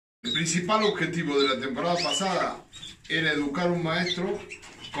El principal objetivo de la temporada pasada era educar a un maestro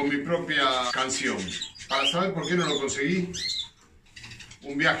con mi propia canción. Para saber por qué no lo conseguí,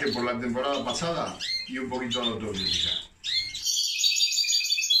 un viaje por la temporada pasada y un poquito de autocrítica.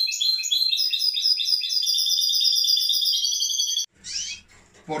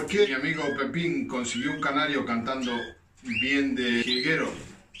 ¿Por qué mi amigo Pepín consiguió un canario cantando bien de jilguero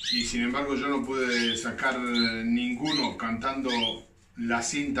y sin embargo yo no pude sacar ninguno cantando la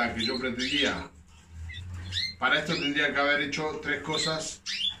cinta que yo pretendía? Para esto tendría que haber hecho tres cosas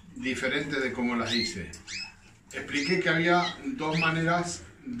diferentes de cómo las hice. Expliqué que había dos maneras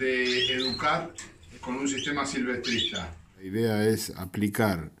de educar con un sistema silvestrista. La idea es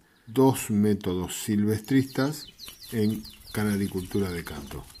aplicar dos métodos silvestristas en canaricultura de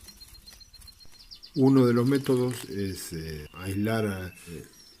canto. Uno de los métodos es aislar a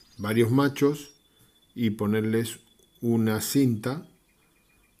varios machos y ponerles una cinta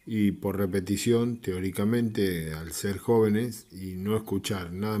y por repetición, teóricamente, al ser jóvenes y no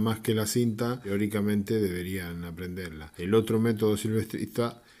escuchar nada más que la cinta, teóricamente deberían aprenderla. El otro método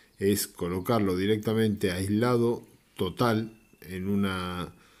silvestrista es colocarlo directamente aislado, total, en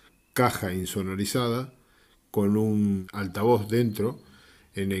una caja insonorizada, con un altavoz dentro,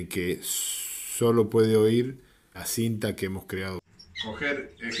 en el que solo puede oír la cinta que hemos creado.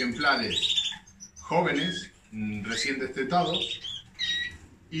 Coger ejemplares jóvenes, recién destetados,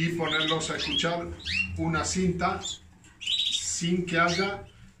 y ponerlos a escuchar una cinta sin que haya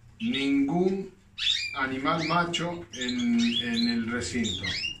ningún animal macho en el recinto,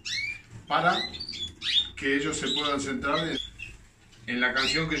 para que ellos se puedan centrar en la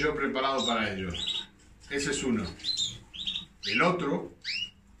canción que yo he preparado para ellos. Ese es uno. El otro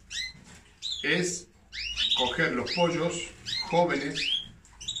es coger los pollos jóvenes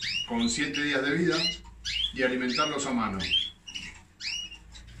con 7 días de vida y alimentarlos a mano.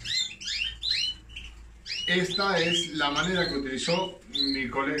 Esta es la manera que utilizó mi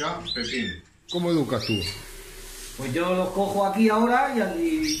colega Pepín. ¿Cómo educas tú? Pues yo los cojo aquí ahora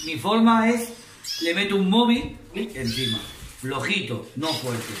y mi forma es, le meto un móvil encima, flojito, no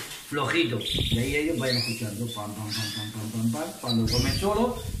fuerte, flojito. Y ahí ellos vayan escuchando, pam, pam, pam, pam, pam, pam, pam. Cuando comen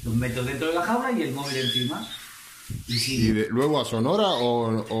solos, los meto dentro de la jaula y el móvil encima. ¿Y luego a sonora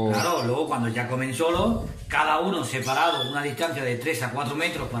o...? Claro, luego cuando ya comen solos, cada uno separado, una distancia de 3 a 4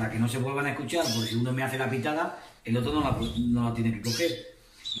 metros para que no se vuelvan a escuchar, porque si uno me hace la pitada, el otro no la tiene que coger.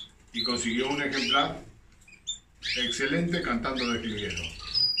 Y consiguió un ejemplar excelente cantando de jilguero.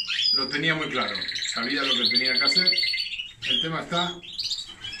 Lo tenía muy claro, sabía lo que tenía que hacer. El tema está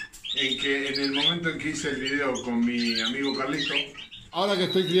en que en el momento en que hice el video con mi amigo Carlito, ahora que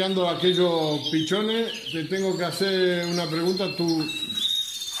estoy criando aquellos pichones, te tengo que hacer una pregunta.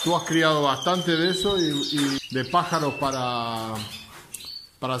 Tú has criado bastante de eso y de pájaros para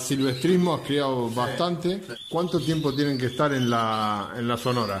silvestrismo has criado bastante. ¿Cuánto tiempo tienen que estar en la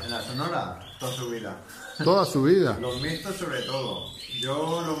sonora? En la sonora, toda su vida. ¿Toda su vida? Los mixtos sobre todo.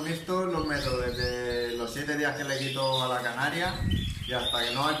 Yo los mixtos los meto desde los 7 días que le quito a la canaria y hasta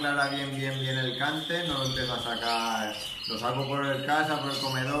que no aclara bien el cante, no lo empiezo a sacar. Lo saco por el casa, por el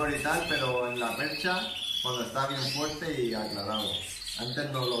comedor y tal, pero en la percha, cuando está bien fuerte y aclarado. Antes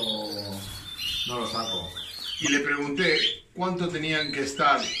no lo saco. y le pregunté cuánto tenían que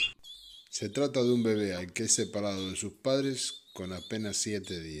estar. Se trata de un bebé al que es separado de sus padres con apenas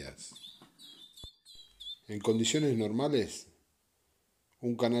 7 días. En condiciones normales,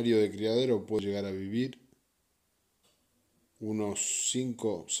 un canario de criadero puede llegar a vivir unos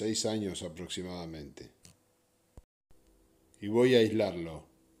 5 o 6 años aproximadamente. Y voy a aislarlo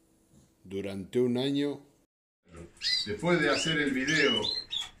durante un año. Después de hacer el video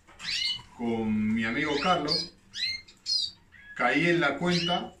con mi amigo Carlos, caí en la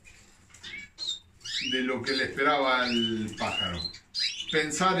cuenta de lo que le esperaba al pájaro.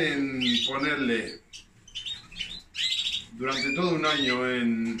 Pensar en ponerle durante todo un año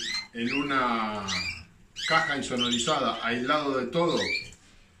en una caja insonorizada, aislado de todo,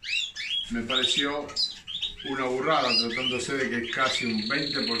 me pareció una burrada, tratándose de que es casi un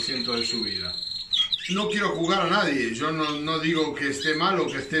 20% de su vida. No quiero juzgar a nadie, yo no digo que esté mal o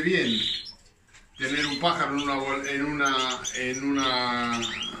que esté bien tener un pájaro en una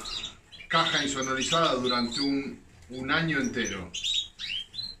caja insonorizada durante un año entero.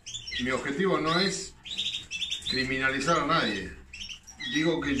 Mi objetivo no es criminalizar a nadie,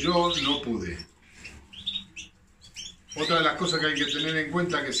 digo que yo no pude. Otra de las cosas que hay que tener en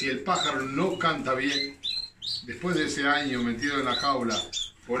cuenta es que si el pájaro no canta bien, después de ese año metido en la jaula,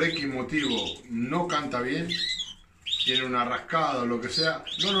 por X motivo no canta bien, tiene una rascada o lo que sea,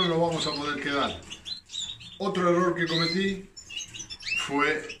 no nos lo vamos a poder quedar. Otro error que cometí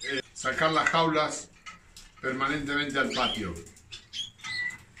fue sacar las jaulas permanentemente al patio.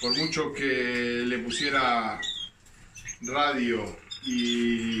 Por mucho que le pusiera radio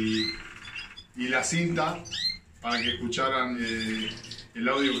y la cinta para que escucharan el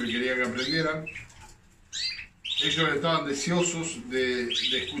audio que quería que aprendieran, ellos estaban deseosos de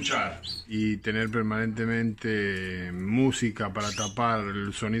escuchar. Y tener permanentemente música para tapar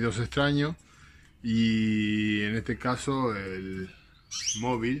sonidos extraños, y en este caso el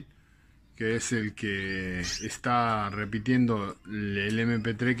móvil, que es el que está repitiendo el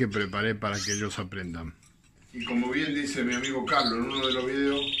MP3 que preparé para que ellos aprendan. Y como bien dice mi amigo Carlos en uno de los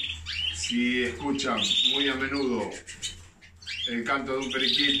videos, si escuchan muy a menudo el canto de un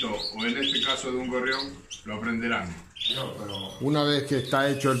periquito o en este caso de un gorrión, lo aprenderán. Una vez que está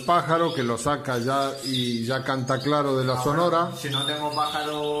hecho el pájaro, que lo saca ya y ya canta claro de la sonora. Si no tengo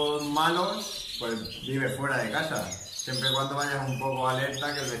pájaros malos, pues vive fuera de casa. Siempre y cuando vayas un poco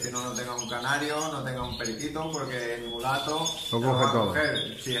alerta, que el vecino no tenga un canario, no tenga un periquito, porque el mulato lo coge todo.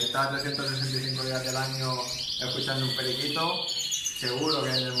 Si está 365 días del año escuchando un periquito, seguro que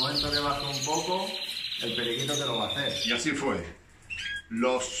en el momento que baje un poco, el periquito te lo va a hacer. Y así fue.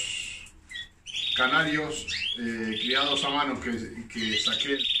 Los canarios criados a mano que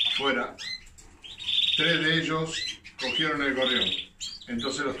saqué fuera, 3 de ellos cogieron el gorrión,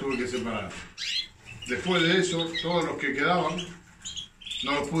 entonces los tuve que separar. Después de eso, todos los que quedaban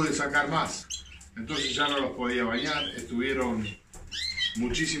no los pude sacar más, entonces ya no los podía bañar. Estuvieron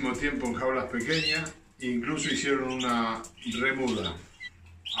muchísimo tiempo en jaulas pequeñas, incluso hicieron una remuda.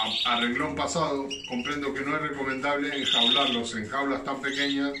 A renglón pasado, comprendo que no es recomendable enjaularlos en jaulas tan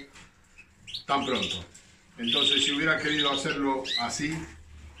pequeñas tan pronto. Entonces, si hubiera querido hacerlo así,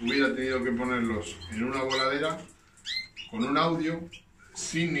 hubiera tenido que ponerlos en una voladera con un audio,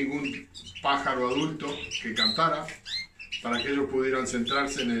 sin ningún pájaro adulto que cantara, para que ellos pudieran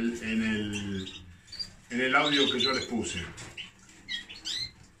centrarse en el audio que yo les puse.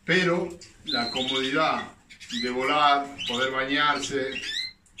 Pero la comodidad de volar, poder bañarse,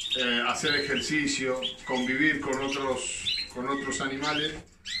 hacer ejercicio, convivir con otros animales,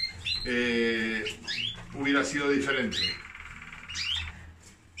 hubiera sido diferente.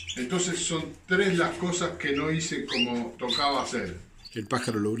 Entonces son 3 las cosas que no hice como tocaba hacer. El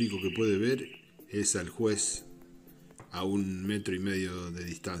pájaro lo único que puede ver es al juez a 1,5 metros de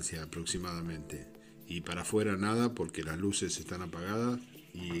distancia aproximadamente, y para afuera nada, porque las luces están apagadas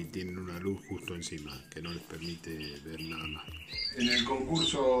y tienen una luz justo encima que no les permite ver nada más. En el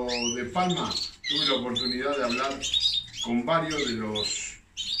concurso de Palma tuve la oportunidad de hablar con varios de los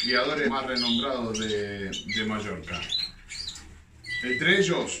criadores más renombrados de Mallorca. Entre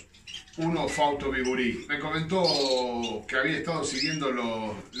ellos, uno Fausto Vigurí. Me comentó que había estado siguiendo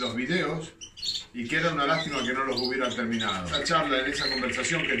los videos y que era una lástima que no los hubiera terminado. La charla, en esa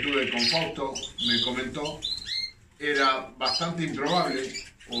conversación que tuve con Fausto, me comentó, era bastante improbable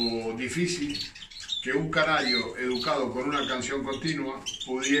o difícil que un canario educado con una canción continua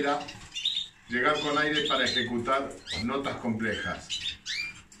pudiera llegar con aire para ejecutar notas complejas,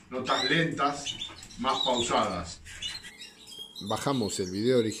 notas lentas, más pausadas. Bajamos el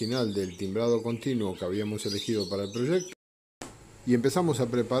video original del timbrado continuo que habíamos elegido para el proyecto y empezamos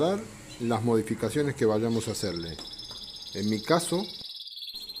a preparar las modificaciones que vayamos a hacerle. En mi caso,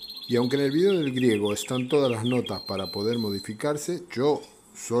 y aunque en el video del griego están todas las notas para poder modificarse, yo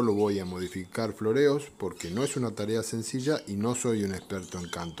solo voy a modificar floreos porque no es una tarea sencilla y no soy un experto en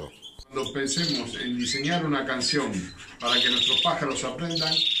canto. Cuando pensemos en diseñar una canción para que nuestros pájaros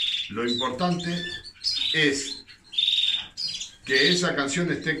aprendan, lo importante es que esa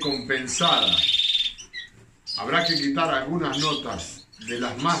canción esté compensada. Habrá que quitar algunas notas de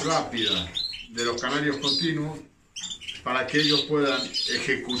las más rápidas de los canarios continuos para que ellos puedan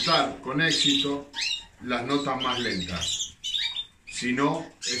ejecutar con éxito las notas más lentas. Si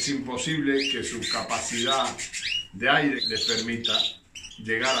no, es imposible que su capacidad de aire les permita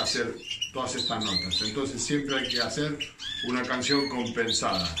llegar a hacer todas estas notas. Entonces siempre hay que hacer una canción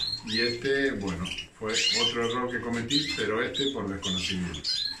compensada. Y bueno, fue otro error que cometí, pero por desconocimiento.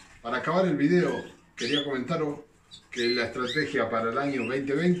 Para acabar el video, quería comentaros que la estrategia para el año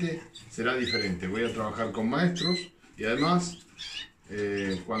 2020 será diferente. Voy a trabajar con maestros y además,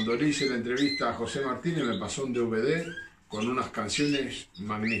 cuando le hice la entrevista a José Martínez, me pasó un DVD con unas canciones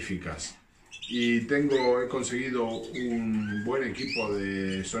magníficas. Y he conseguido un buen equipo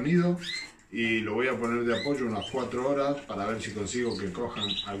de sonido y lo voy a poner de apoyo unas 4 horas para ver si consigo que cojan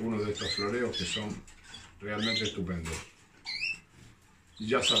algunos de estos floreos que son realmente estupendos.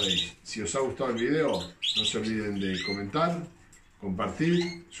 Ya sabéis, si os ha gustado el video, no se olviden de comentar,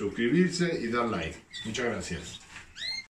 compartir, suscribirse y dar like. Muchas gracias.